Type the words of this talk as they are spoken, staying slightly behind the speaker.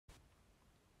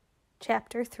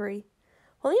Chapter 3.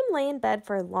 William lay in bed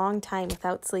for a long time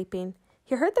without sleeping.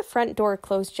 He heard the front door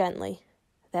close gently.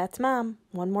 "That's Mom.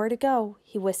 One more to go,"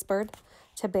 he whispered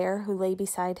to Bear, who lay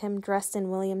beside him, dressed in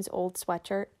William's old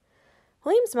sweatshirt.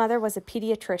 William's mother was a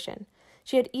pediatrician.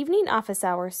 She had evening office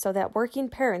hours so that working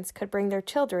parents could bring their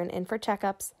children in for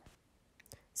checkups.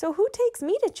 "So who takes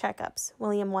me to checkups?"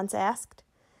 William once asked.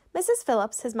 "Mrs.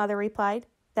 Phillips," his mother replied.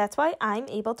 "That's why I'm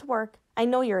able to work. I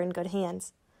know you're in good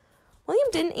hands."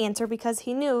 William didn't answer because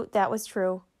he knew that was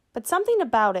true, but something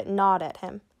about it gnawed at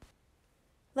him.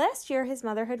 Last year, his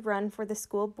mother had run for the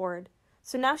school board,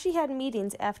 so now she had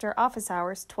meetings after office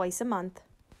hours twice a month.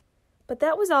 But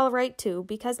that was all right, too,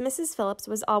 because Mrs. Phillips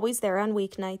was always there on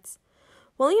weeknights.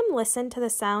 William listened to the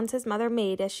sounds his mother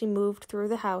made as she moved through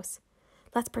the house.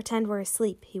 "Let's pretend we're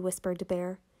asleep," he whispered to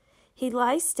Bear. He'd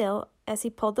lie still as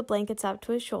he pulled the blankets up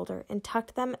to his shoulder and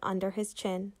tucked them under his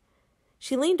chin.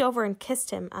 She leaned over and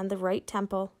kissed him on the right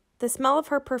temple. The smell of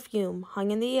her perfume hung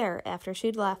in the air after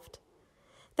she'd left.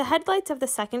 The headlights of the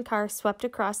second car swept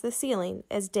across the ceiling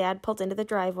as Dad pulled into the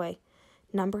driveway.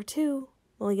 "Number 2,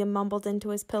 William mumbled into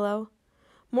his pillow.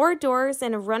 More doors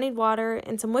and a running water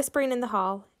and some whispering in the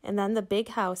hall, and then the big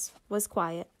house was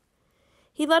quiet.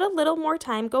 He let a little more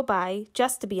time go by,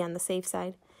 just to be on the safe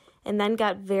side, and then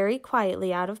got very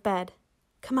quietly out of bed.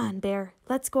 "Come on, Bear,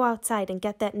 let's go outside and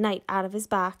get that knight out of his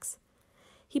box."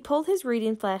 He pulled his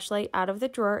reading flashlight out of the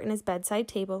drawer in his bedside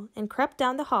table and crept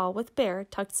down the hall with Bear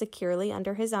tucked securely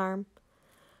under his arm.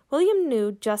 William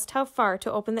knew just how far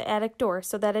to open the attic door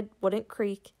so that it wouldn't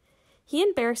creak. He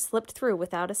and Bear slipped through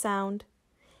without a sound.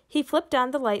 He flipped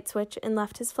on the light switch and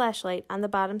left his flashlight on the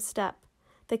bottom step.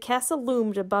 The castle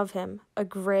loomed above him, a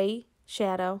gray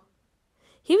shadow.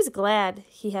 He was glad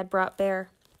he had brought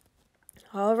Bear.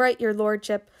 "All right, your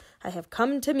lordship, I have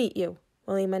come to meet you,"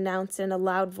 William announced in a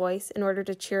loud voice in order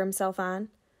to cheer himself on.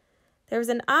 There was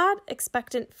an odd,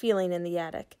 expectant feeling in the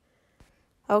attic.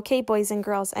 "Okay, boys and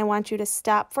girls, I want you to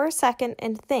stop for a second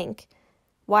and think,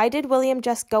 why did William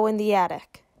just go in the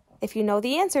attic? If you know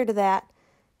the answer to that,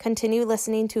 continue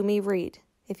listening to me read.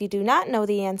 If you do not know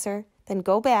the answer, then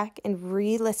go back and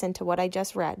re-listen to what I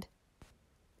just read."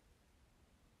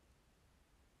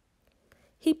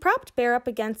 He propped Bear up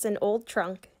against an old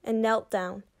trunk and knelt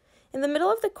down. In the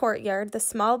middle of the courtyard, the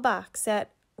small box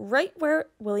sat right where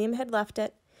William had left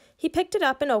it. He picked it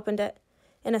up and opened it.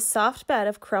 In a soft bed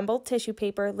of crumbled tissue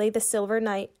paper lay the silver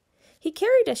knight. He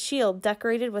carried a shield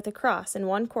decorated with a cross in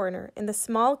one corner and the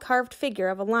small carved figure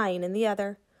of a lion in the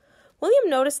other. William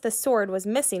noticed the sword was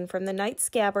missing from the knight's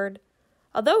scabbard,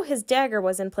 although his dagger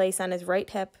was in place on his right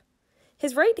hip.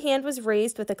 His right hand was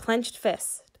raised with a clenched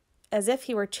fist, as if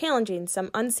he were challenging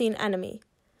some unseen enemy.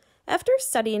 After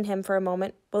studying him for a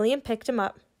moment, William picked him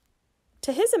up.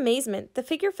 To his amazement, the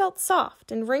figure felt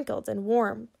soft and wrinkled and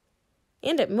warm.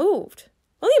 And it moved.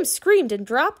 William screamed and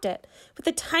dropped it. With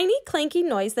a tiny clanking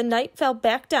noise, the knight fell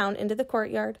back down into the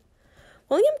courtyard.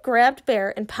 William grabbed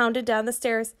Bear and pounded down the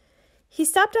stairs. He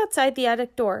stopped outside the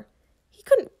attic door. He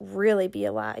couldn't really be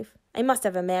alive. "I must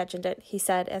have imagined it," he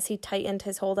said as he tightened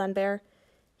his hold on Bear.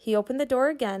 He opened the door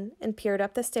again and peered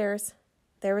up the stairs.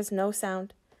 There was no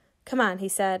sound. "Come on," he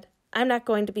said. "I'm not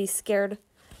going to be scared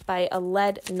by a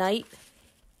lead knight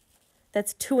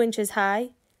that's 2 inches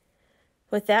high."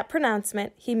 With that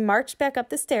pronouncement, he marched back up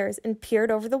the stairs and peered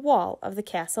over the wall of the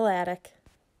castle attic.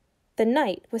 The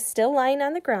knight was still lying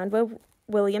on the ground where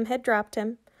William had dropped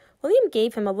him. William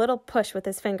gave him a little push with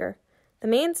his finger. The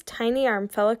man's tiny arm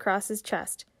fell across his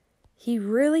chest. "He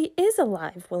really is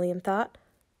alive," William thought.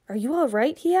 "Are you all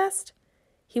right?" he asked.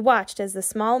 He watched as the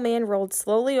small man rolled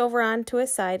slowly over onto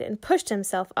his side and pushed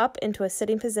himself up into a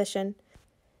sitting position.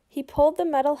 He pulled the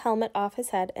metal helmet off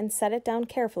his head and set it down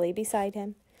carefully beside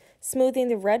him, smoothing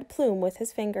the red plume with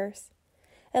his fingers.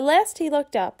 At last he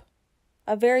looked up,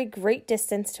 a very great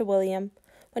distance to William.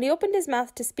 When he opened his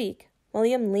mouth to speak,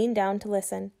 William leaned down to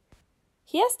listen.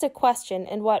 He asked a question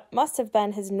in what must have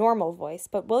been his normal voice,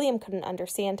 but William couldn't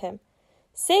understand him.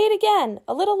 "Say it again,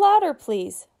 a little louder,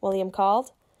 please," William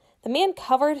called. The man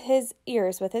covered his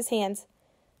ears with his hands.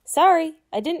 "Sorry,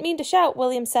 I didn't mean to shout,"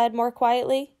 William said more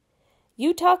quietly.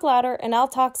 "You talk louder and I'll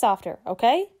talk softer,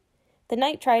 okay?" The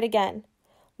knight tried again.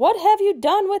 "What have you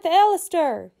done with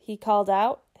Alistair?" he called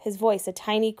out, his voice a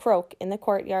tiny croak in the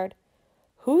courtyard.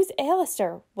 "Who's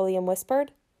Alistair?" William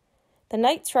whispered. The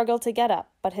knight struggled to get up,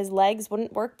 but his legs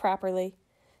wouldn't work properly.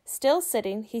 Still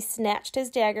sitting, he snatched his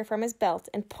dagger from his belt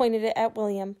and pointed it at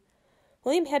William.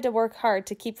 William had to work hard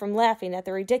to keep from laughing at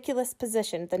the ridiculous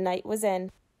position the knight was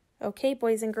in. "Okay,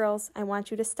 boys and girls, I want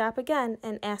you to stop again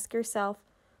and ask yourself,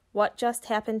 what just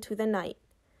happened to the knight?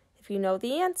 If you know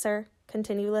the answer,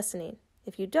 continue listening.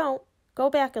 If you don't, go go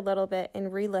back a little bit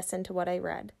and re-listen to what I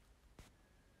read.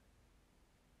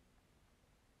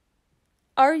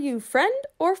 "Are you friend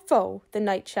or foe?" the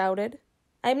knight shouted.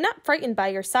 "I am not frightened by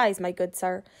your size, my good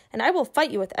sir, and I will fight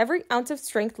you with every ounce of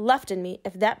strength left in me,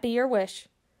 if that be your wish."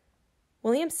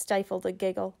 William stifled a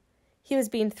giggle. He was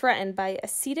being threatened by a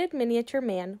seated miniature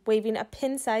man waving a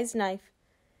pin-sized knife.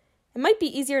 "It might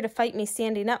be easier to fight me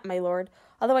standing up, my lord,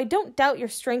 although I don't doubt your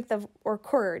strength or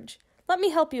courage. Let me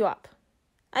help you up.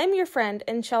 I am your friend,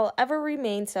 and shall ever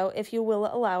remain so if you will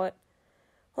allow it."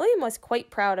 William was quite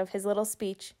proud of his little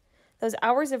speech. Those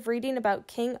hours of reading about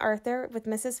King Arthur with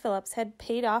Mrs. Phillips had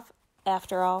paid off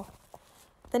after all.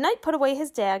 The knight put away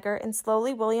his dagger, and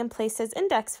slowly William placed his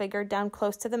index finger down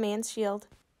close to the man's shield.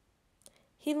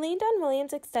 He leaned on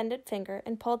William's extended finger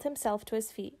and pulled himself to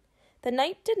his feet. The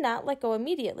knight did not let go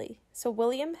immediately, so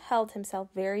William held himself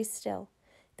very still,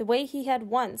 the way he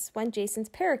had once when Jason's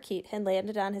parakeet had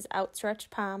landed on his outstretched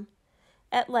palm.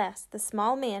 At last the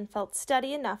small man felt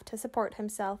steady enough to support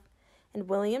himself, and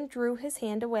William drew his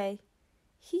hand away.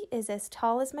 "He is as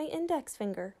tall as my index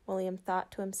finger," William thought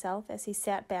to himself as he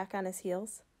sat back on his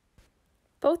heels.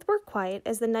 Both were quiet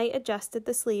as the knight adjusted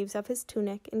the sleeves of his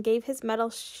tunic and gave his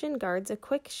metal shin guards a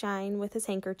quick shine with his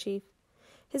handkerchief.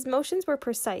 His motions were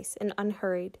precise and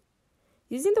unhurried.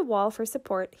 Using the wall for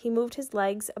support, he moved his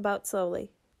legs about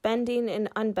slowly, bending and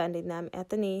unbending them at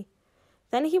the knee.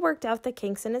 Then he worked out the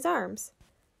kinks in his arms.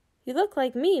 "You look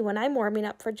like me when I'm warming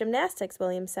up for gymnastics,"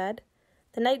 William said.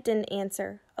 The knight didn't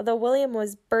answer, although William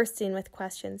was bursting with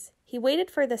questions. He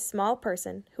waited for this small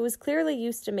person, who was clearly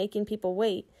used to making people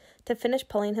wait, to finish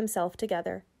pulling himself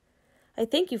together. "I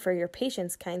thank you for your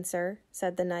patience, kind sir,"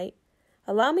 said the knight.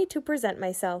 "Allow me to present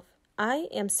myself. I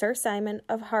am Sir Simon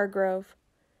of Hargrove,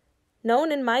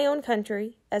 known in my own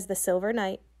country as the Silver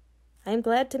Knight." "I am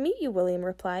glad to meet you," William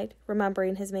replied,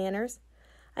 remembering his manners.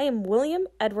 "I am William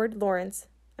Edward Lawrence.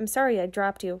 I'm sorry I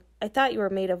dropped you. I thought you were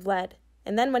made of lead.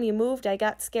 And then when you moved, I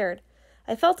got scared.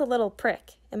 I felt a little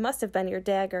prick. It must have been your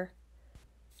dagger."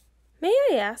 "May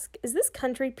I ask, is this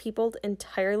country peopled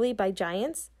entirely by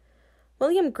giants?"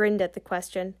 William grinned at the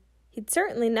question. He'd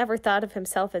certainly never thought of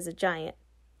himself as a giant.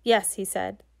 "Yes," he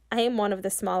said, "I am one of the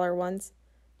smaller ones."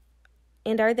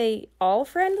 "And are they all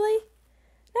friendly?"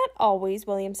 "Not always,"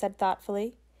 William said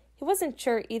thoughtfully. He wasn't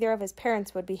sure either of his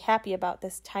parents would be happy about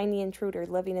this tiny intruder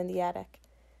living in the attic.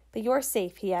 "But you're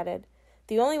safe," he added.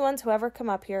 "The only ones who ever come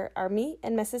up here are me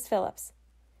and Mrs. Phillips."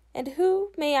 "And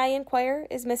who, may I inquire,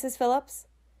 is Mrs. Phillips?"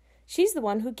 "She's the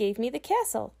one who gave me the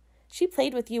castle. She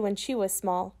played with you when she was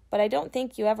small, but I don't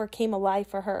think you ever came alive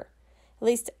for her. At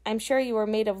least, I'm sure you were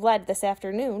made of lead this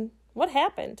afternoon. What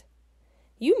happened?"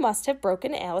 "You must have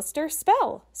broken Alistair's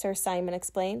spell," Sir Simon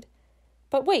explained.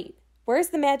 "But wait, where's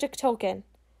the magic token?"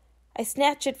 "I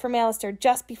snatched it from Alistair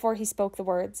just before he spoke the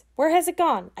words. Where has it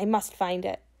gone? I must find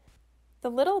it." The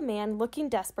little man, looking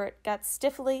desperate, got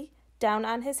stiffly down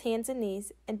on his hands and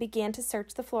knees and began to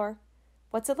search the floor.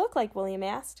 "What's it look like?" William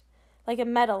asked. "Like a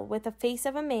medal with the face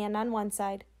of a man on one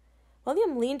side."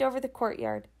 William leaned over the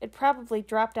courtyard. "It probably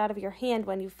dropped out of your hand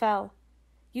when you fell.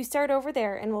 You start over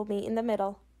there and we'll meet in the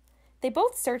middle." They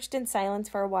both searched in silence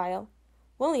for a while,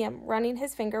 William running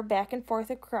his finger back and forth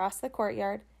across the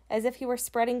courtyard as if he were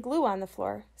spreading glue on the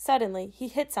floor. Suddenly, he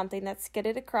hit something that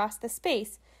skidded across the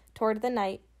space toward the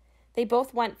knight. They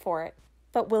both went for it,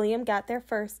 but William got there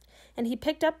first, and he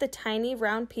picked up the tiny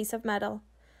round piece of metal.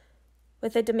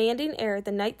 With a demanding air,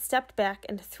 the knight stepped back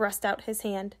and thrust out his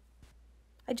hand.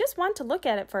 "I just want to look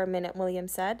at it for a minute," William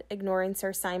said, ignoring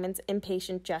Sir Simon's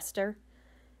impatient gesture.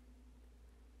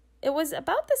 It was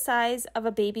about the size of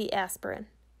a baby aspirin,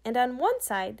 and on one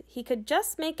side he could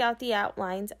just make out the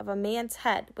outlines of a man's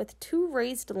head with 2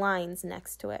 raised lines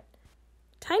next to it.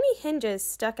 Tiny hinges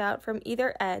stuck out from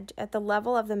either edge at the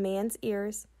level of the man's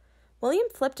ears. William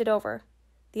flipped it over.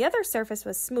 The other surface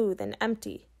was smooth and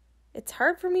empty. "It's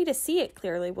hard for me to see it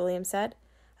clearly," William said.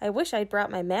 "I wish I'd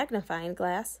brought my magnifying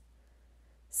glass."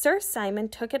 Sir Simon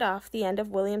took it off the end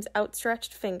of William's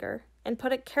outstretched finger and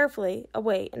put it carefully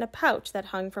away in a pouch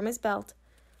that hung from his belt.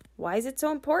 "Why is it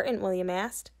so important?" William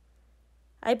asked.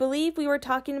 "I believe we were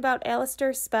talking about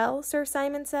Alistair's spell," Sir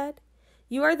Simon said.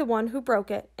 "You are the one who broke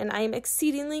it, and I am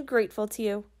exceedingly grateful to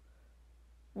you."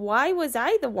 "Why was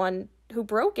I the one who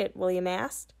broke it?" William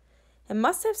asked. "It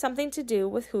must have something to do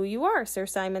with who you are," Sir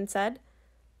Simon said.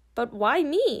 "But why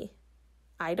me?"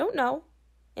 "I don't know,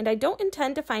 and I don't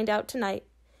intend to find out tonight.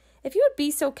 If you would be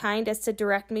so kind as to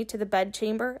direct me to the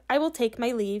bedchamber, I will take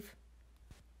my leave."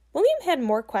 William had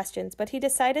more questions, but he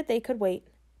decided they could wait.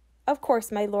 "Of course,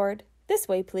 my lord. This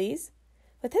way, please."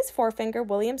 With his forefinger,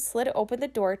 William slid open the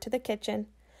door to the kitchen.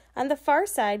 "On the far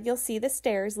side, you'll see the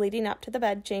stairs leading up to the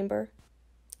bedchamber."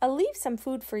 I'll leave some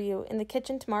food for you in the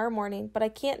kitchen tomorrow morning, but I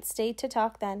can't stay to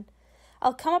talk then.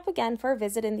 I'll come up again for a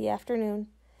visit in the afternoon.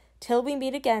 Till we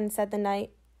meet again, said the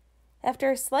knight. After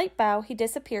a slight bow, he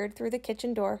disappeared through the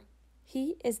kitchen door.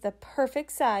 He is the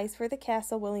perfect size for the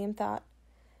castle, William thought.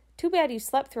 Too bad you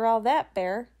slept through all that,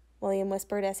 Bear, William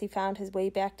whispered as he found his way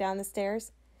back down the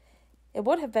stairs. It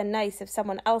would have been nice if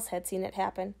someone else had seen it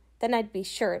happen. Then I'd be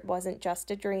sure it wasn't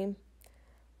just a dream.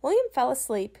 William fell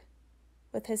asleep,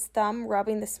 with his thumb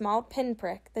rubbing the small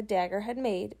pinprick the dagger had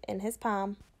made in his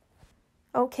palm.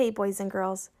 Okay, boys and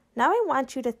girls, now I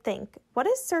want you to think, what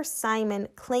is Sir Simon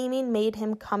claiming made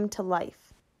him come to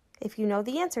life? If you know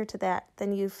the answer to that,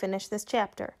 then you've finished this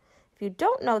chapter. If you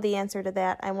don't know the answer to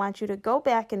that, I want you to go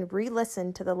back and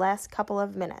re-listen to the last couple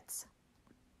of minutes.